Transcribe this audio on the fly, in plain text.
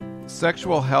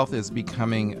Sexual health is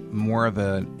becoming more of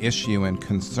an issue and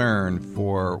concern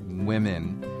for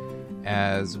women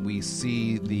as we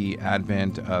see the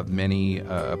advent of many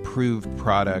approved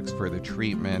products for the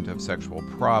treatment of sexual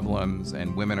problems,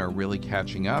 and women are really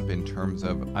catching up in terms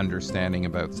of understanding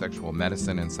about sexual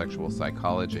medicine and sexual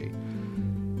psychology.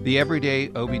 The everyday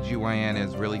OBGYN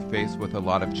is really faced with a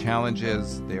lot of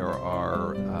challenges. There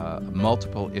are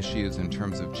multiple issues in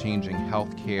terms of changing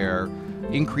healthcare,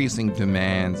 increasing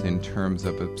demands in terms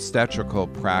of obstetrical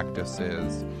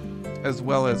practices, as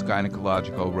well as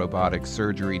gynecological robotic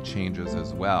surgery changes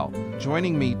as well.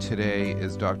 Joining me today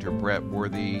is Dr. Brett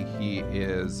Worthy. He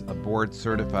is a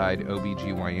board-certified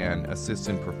OBGYN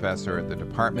assistant professor at the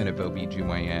Department of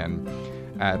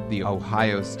OBGYN at the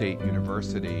Ohio State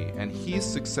University, and he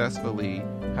successfully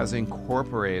has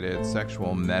incorporated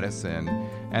sexual medicine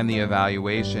and the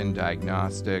evaluation,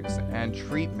 diagnostics, and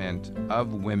treatment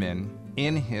of women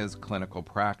in his clinical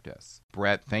practice.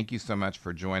 Brett, thank you so much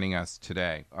for joining us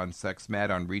today on SexMed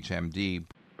on ReachMD.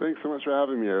 Thanks so much for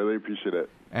having me. I really appreciate it.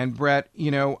 And Brett,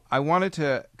 I wanted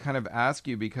to kind of ask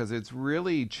you, because it's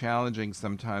really challenging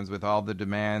sometimes with all the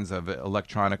demands of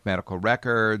electronic medical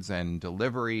records and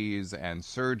deliveries and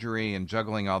surgery and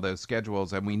juggling all those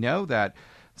schedules. And we know that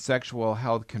sexual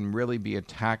health can really be a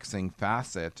taxing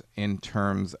facet in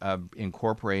terms of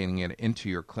incorporating it into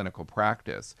your clinical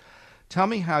practice. Tell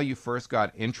me how you first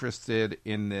got interested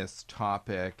in this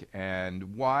topic,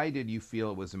 and why did you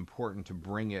feel it was important to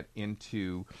bring it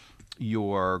into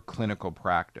your clinical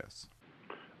practice?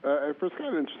 I first got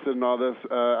interested in all this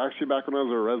actually back when I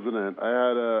was a resident. I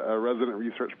had a resident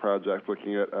research project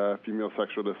looking at female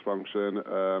sexual dysfunction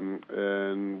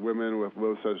in women with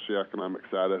low socioeconomic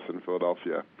status in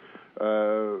Philadelphia.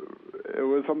 It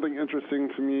was something interesting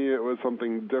to me. It was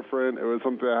something different. It was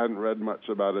something I hadn't read much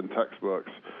about in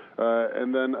textbooks.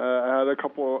 And then I had a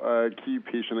couple key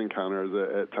patient encounters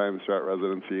at times throughout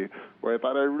residency where I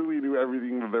thought I really knew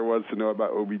everything that there was to know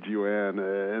about OBGYN.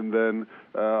 And then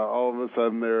all of a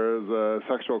sudden there was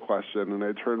a sexual question, and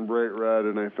I turned bright red,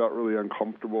 and I felt really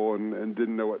uncomfortable and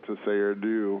didn't know what to say or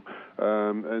do,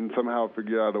 and somehow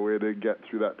figured out a way to get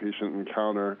through that patient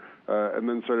encounter, and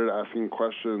then started asking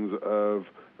questions of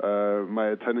my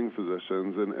attending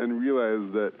physicians and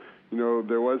realized that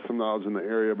there was some knowledge in the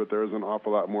area, but there was an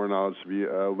awful lot more knowledge to be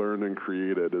learned and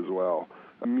created as well.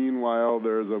 Meanwhile,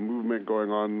 there's a movement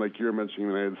going on, like you were mentioning,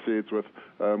 in the United States, with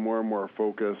more and more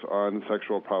focus on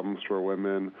sexual problems for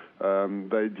women.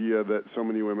 The idea that so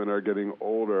many women are getting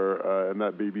older in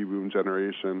that baby boom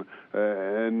generation,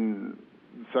 and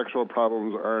sexual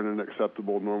problems aren't an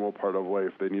acceptable, normal part of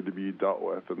life. They need to be dealt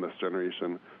with in this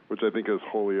generation, which I think is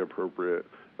wholly appropriate.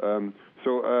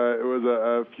 So it was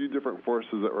a few different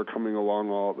forces that were coming along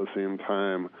all at the same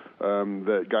time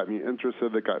that got me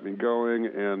interested, that got me going,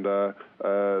 and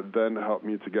then helped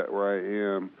me to get where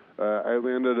I am. I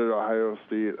landed at Ohio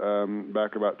State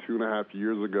back about 2.5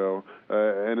 years ago,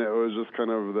 and it was just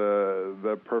kind of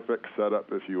the perfect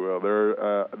setup, if you will.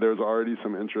 There's already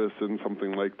some interest in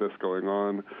something like this going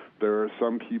on. There are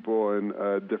some people in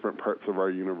different parts of our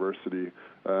university,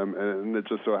 and it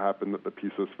just so happened that the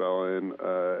pieces fell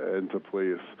into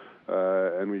place,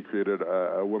 and we created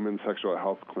a women's sexual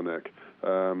health clinic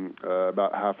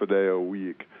about half a day a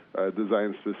week,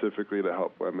 designed specifically to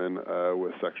help women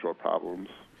with sexual problems.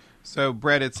 So,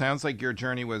 Brett, it sounds like your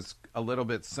journey was a little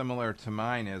bit similar to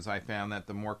mine, as I found that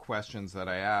the more questions that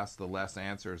I asked, the less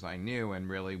answers I knew, and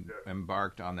really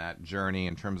embarked on that journey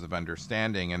in terms of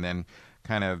understanding, and then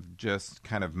kind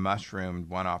of mushroomed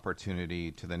one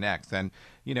opportunity to the next. And,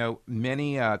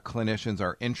 many clinicians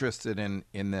are interested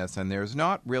in this, and there's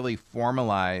not really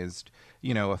formalized,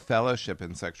 a fellowship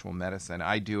in sexual medicine.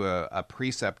 I do a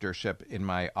preceptorship in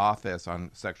my office on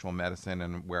sexual medicine,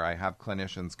 and where I have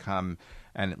clinicians come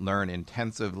and learn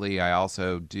intensively. I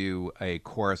also do a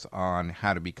course on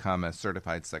how to become a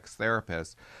certified sex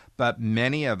therapist. But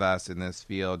many of us in this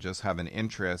field just have an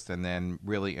interest and then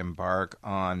really embark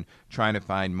on trying to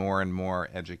find more and more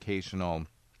educational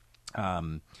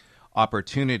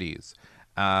opportunities.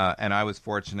 And I was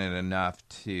fortunate enough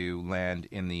to land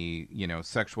in the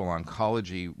sexual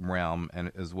oncology realm,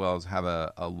 and as well as have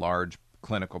a large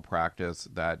clinical practice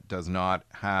that does not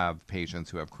have patients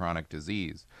who have chronic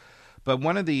disease. But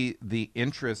one of the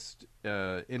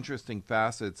interesting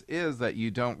facets is that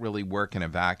you don't really work in a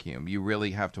vacuum. You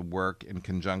really have to work in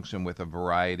conjunction with a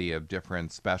variety of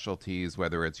different specialties,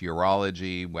 whether it's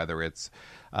urology, whether it's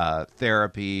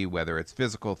therapy, whether it's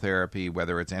physical therapy,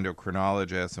 whether it's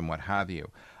endocrinologists, and what have you.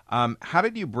 How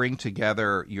did you bring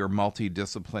together your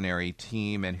multidisciplinary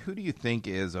team, and who do you think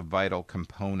is a vital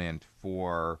component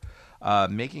for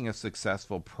making a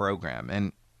successful program?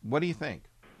 And what do you think?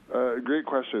 Great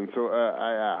question. So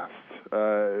I asked.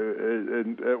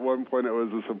 And at one point it was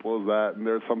as simple as that, and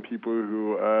there are some people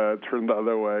who turned the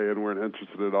other way and weren't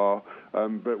interested at all.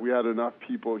 But we had enough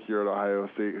people here at Ohio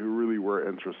State who really were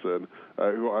interested,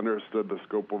 who understood the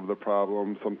scope of the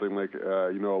problem. Something like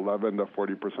 11 to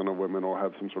 40% of women will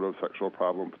have some sort of sexual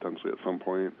problem potentially at some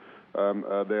point.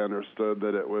 They understood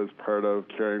that it was part of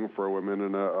caring for women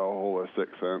in a holistic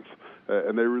sense,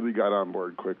 and they really got on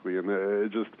board quickly. And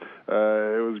it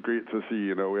was great to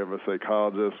see. We have a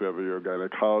psychologist, we have a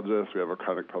gynecologist, we have a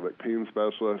chronic pelvic pain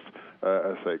specialist,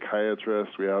 a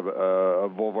psychiatrist, we have a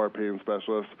vulvar pain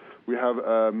specialist, we have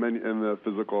many in the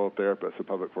physical therapist, a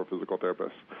pelvic floor physical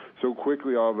therapist. So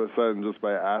quickly, all of a sudden, just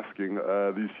by asking,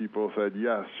 these people said,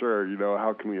 yes, sure,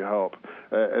 how can we help?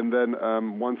 And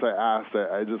then once I asked,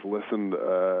 I just listened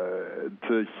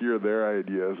to hear their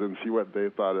ideas and see what they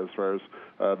thought as far as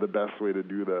the best way to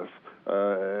do this.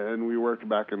 And we worked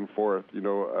back and forth.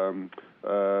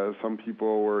 Some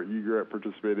people were eager at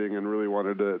participating and really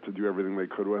wanted to do everything they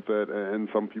could with it, and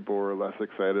some people were less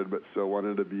excited but still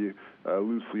wanted to be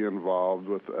loosely involved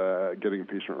with getting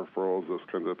patient referrals, those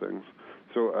kinds of things.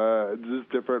 So just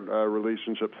different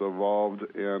relationships evolved,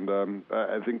 and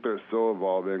I think they're still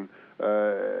evolving.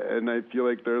 And I feel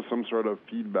like there's some sort of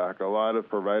feedback. A lot of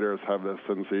providers have this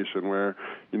sensation where,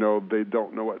 they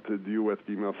don't know what to do with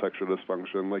female sexual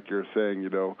dysfunction. Like you're saying,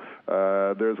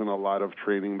 there isn't a lot of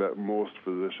training that most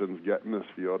physicians get in this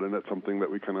field, and it's something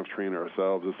that we kind of train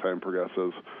ourselves as time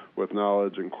progresses with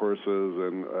knowledge and courses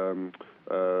and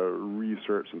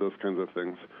research and those kinds of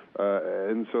things.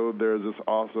 And so there's this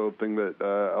also thing that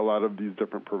a lot of these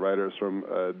different providers from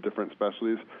different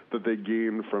specialties that they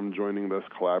gain from joining this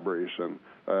collaboration.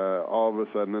 All of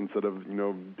a sudden, instead of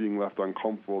being left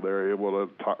uncomfortable, they're able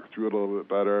to talk through it a little bit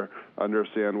better,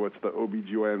 understand what's the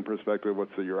OB/GYN perspective,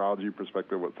 what's the urology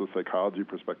perspective, what's the psychology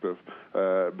perspective,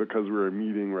 because we were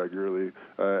meeting regularly,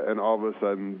 and all of a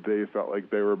sudden they felt like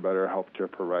they were better healthcare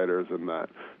providers in that.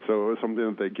 So it was something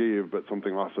that they gave, but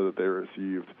something also that they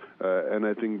received, and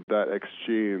I think that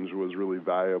exchange was really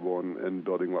valuable in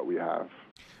building what we have.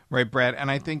 Right, Brett, and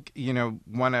I think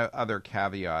one other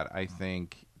caveat I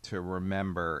think to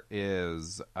remember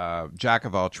is jack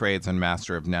of all trades and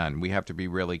master of none. We have to be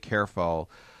really careful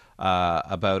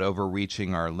about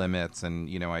overreaching our limits. And,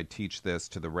 I teach this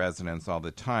to the residents all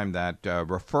the time, that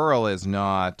referral is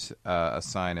not a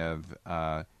sign of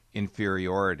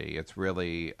inferiority. It's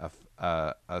really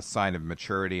a sign of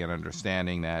maturity and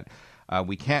understanding that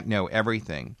we can't know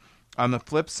everything. On the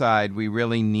flip side, we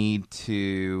really need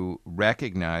to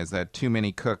recognize that too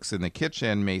many cooks in the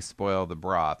kitchen may spoil the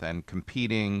broth, and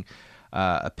competing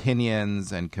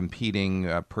opinions and competing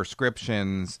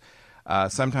prescriptions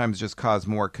sometimes just cause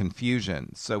more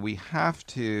confusion. So we have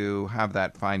to have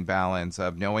that fine balance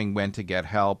of knowing when to get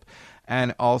help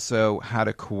and also how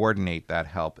to coordinate that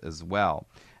help as well.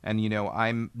 And,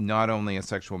 I'm not only a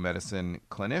sexual medicine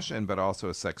clinician, but also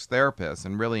a sex therapist,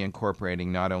 and really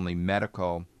incorporating not only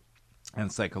medical and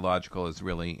psychological is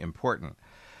really important.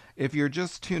 If you're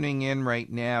just tuning in right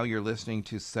now, you're listening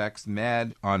to Sex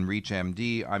Med on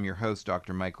ReachMD. I'm your host,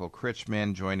 Dr. Michael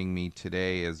Krychman. Joining me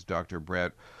today is Dr.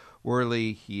 Brett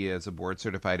Worley. He is a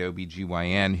board-certified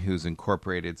OB/GYN who's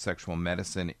incorporated sexual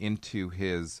medicine into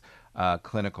his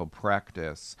clinical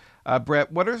practice.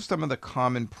 Brett, what are some of the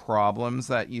common problems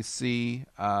that you see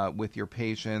with your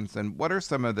patients, and what are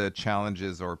some of the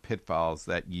challenges or pitfalls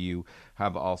that you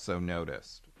have also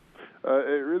noticed?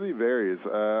 It really varies.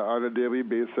 On a daily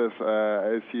basis,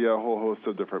 I see a whole host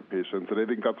of different patients, and I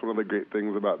think that's one of the great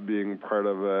things about being part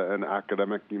of an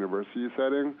academic university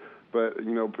setting, but,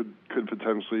 could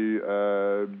potentially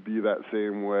be that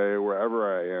same way wherever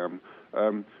I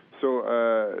am.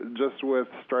 So just with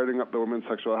starting up the Women's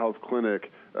Sexual Health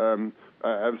Clinic,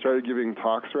 I've started giving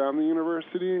talks around the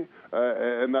university,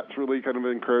 and that's really kind of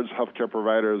encouraged healthcare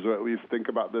providers to at least think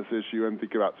about this issue and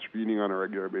think about screening on a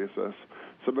regular basis.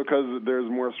 So because there's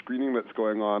more screening that's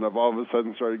going on, I've all of a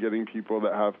sudden started getting people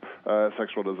that have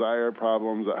sexual desire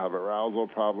problems, that have arousal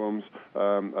problems,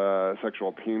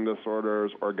 sexual pain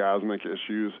disorders, orgasmic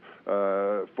issues,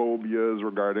 phobias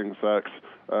regarding sex.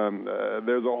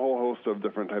 There's a whole host of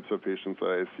different types of patients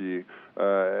that I see,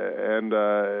 and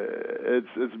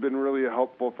it's been really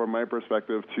helpful from my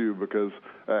perspective too, because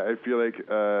I feel like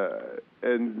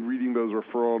and reading those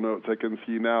referral notes, I can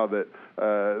see now that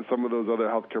some of those other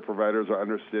healthcare providers are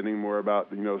understanding more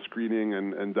about screening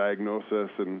and diagnosis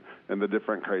and the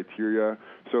different criteria.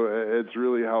 So it's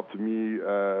really helped me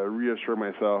reassure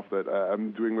myself that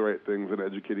I'm doing the right things and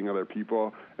educating other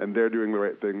people, and they're doing the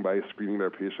right thing by screening their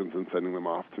patients and sending them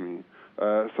off to me.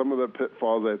 Some of the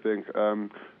pitfalls, I think,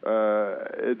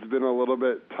 it's been a little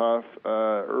bit tough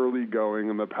early going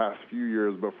in the past few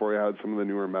years before we had some of the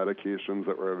newer medications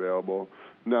that were available.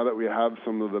 Now that we have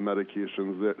some of the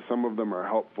medications, some of them are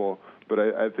helpful, but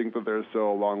I think that there's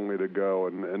still a long way to go.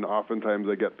 And oftentimes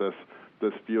I get this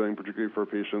feeling, particularly for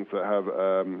patients that have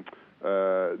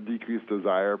decreased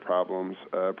desire problems,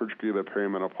 particularly the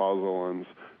perimenopausal ones.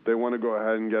 They want to go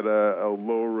ahead and get a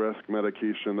low-risk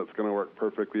medication that's going to work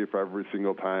perfectly for every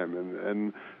single time,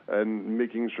 and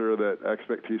making sure that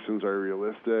expectations are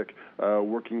realistic,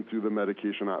 working through the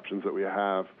medication options that we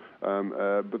have,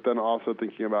 but then also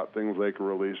thinking about things like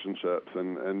relationships,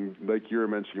 and like you were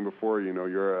mentioning before,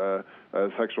 you're a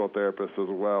sexual therapist as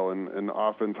well, and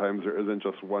oftentimes there isn't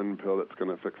just one pill that's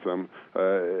going to fix them.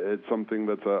 It's something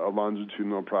that's a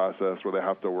longitudinal process where they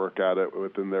have to work at it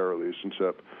within their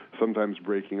relationship. Sometimes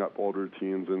breaking up old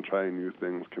routines and trying new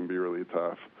things can be really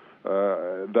tough.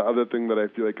 The other thing that I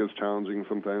feel like is challenging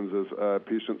sometimes is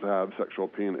patients have sexual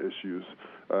pain issues.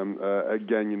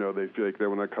 Again, they feel like they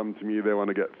want to come to me, they want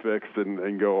to get fixed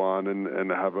and go on and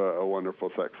have a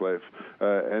wonderful sex life.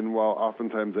 And while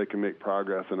oftentimes they can make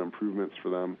progress and improvements for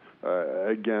them,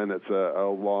 again, it's a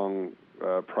long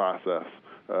process.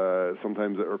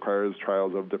 Sometimes it requires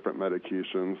trials of different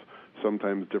medications,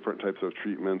 sometimes different types of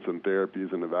treatments and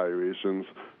therapies and evaluations,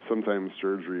 sometimes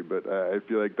surgery. But I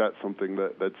feel like that's something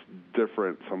that's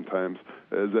different sometimes,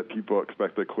 is that people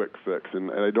expect a quick fix.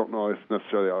 And I don't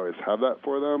necessarily always have that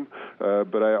for them,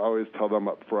 but I always tell them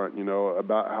up front,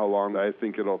 about how long I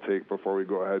think it'll take before we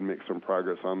go ahead and make some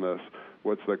progress on this.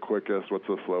 What's the quickest, what's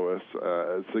the slowest,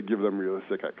 to give them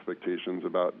realistic expectations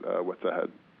about what's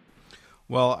ahead.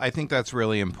 Well, I think that's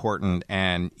really important,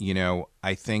 and,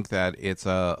 I think that it's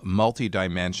a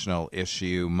multidimensional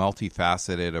issue,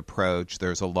 multifaceted approach.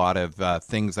 There's a lot of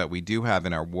things that we do have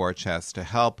in our war chest to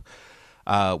help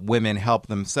women help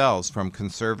themselves, from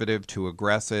conservative to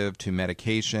aggressive to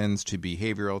medications to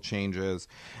behavioral changes.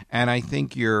 And I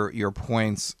think your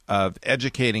points of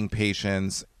educating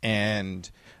patients and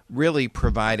really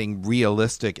providing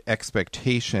realistic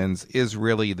expectations is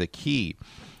really the key.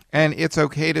 And it's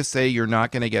okay to say you're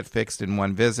not going to get fixed in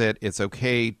one visit. It's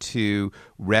okay to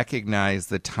recognize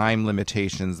the time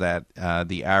limitations that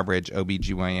the average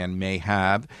OBGYN may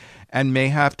have, and may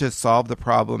have to solve the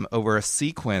problem over a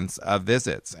sequence of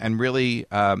visits, and really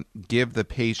give the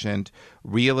patient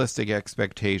realistic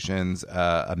expectations,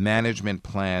 a management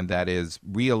plan that is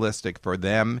realistic for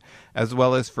them as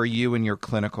well as for you in your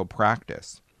clinical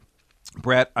practice.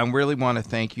 Brett, I really want to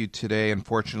thank you today.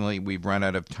 Unfortunately, we've run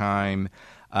out of time.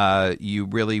 You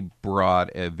really brought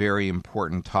a very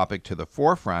important topic to the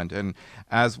forefront. And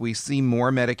as we see more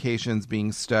medications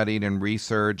being studied and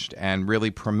researched and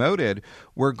really promoted,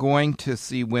 we're going to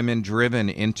see women driven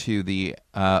into the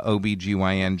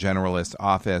OBGYN generalist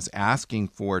office asking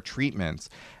for treatments.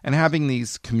 And having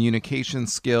these communication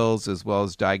skills as well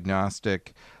as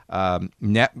diagnostic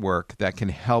network that can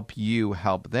help you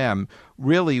help them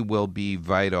really will be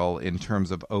vital in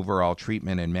terms of overall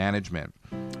treatment and management.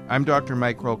 I'm Dr.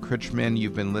 Michael Krychman.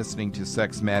 You've been listening to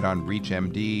SexMed on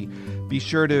ReachMD. Be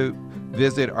sure to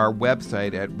visit our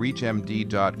website at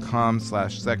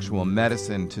reachmd.com/sexual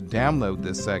medicine to download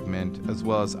this segment as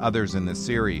well as others in the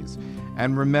series.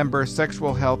 And remember,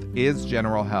 sexual health is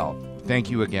general health. Thank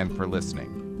you again for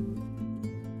listening.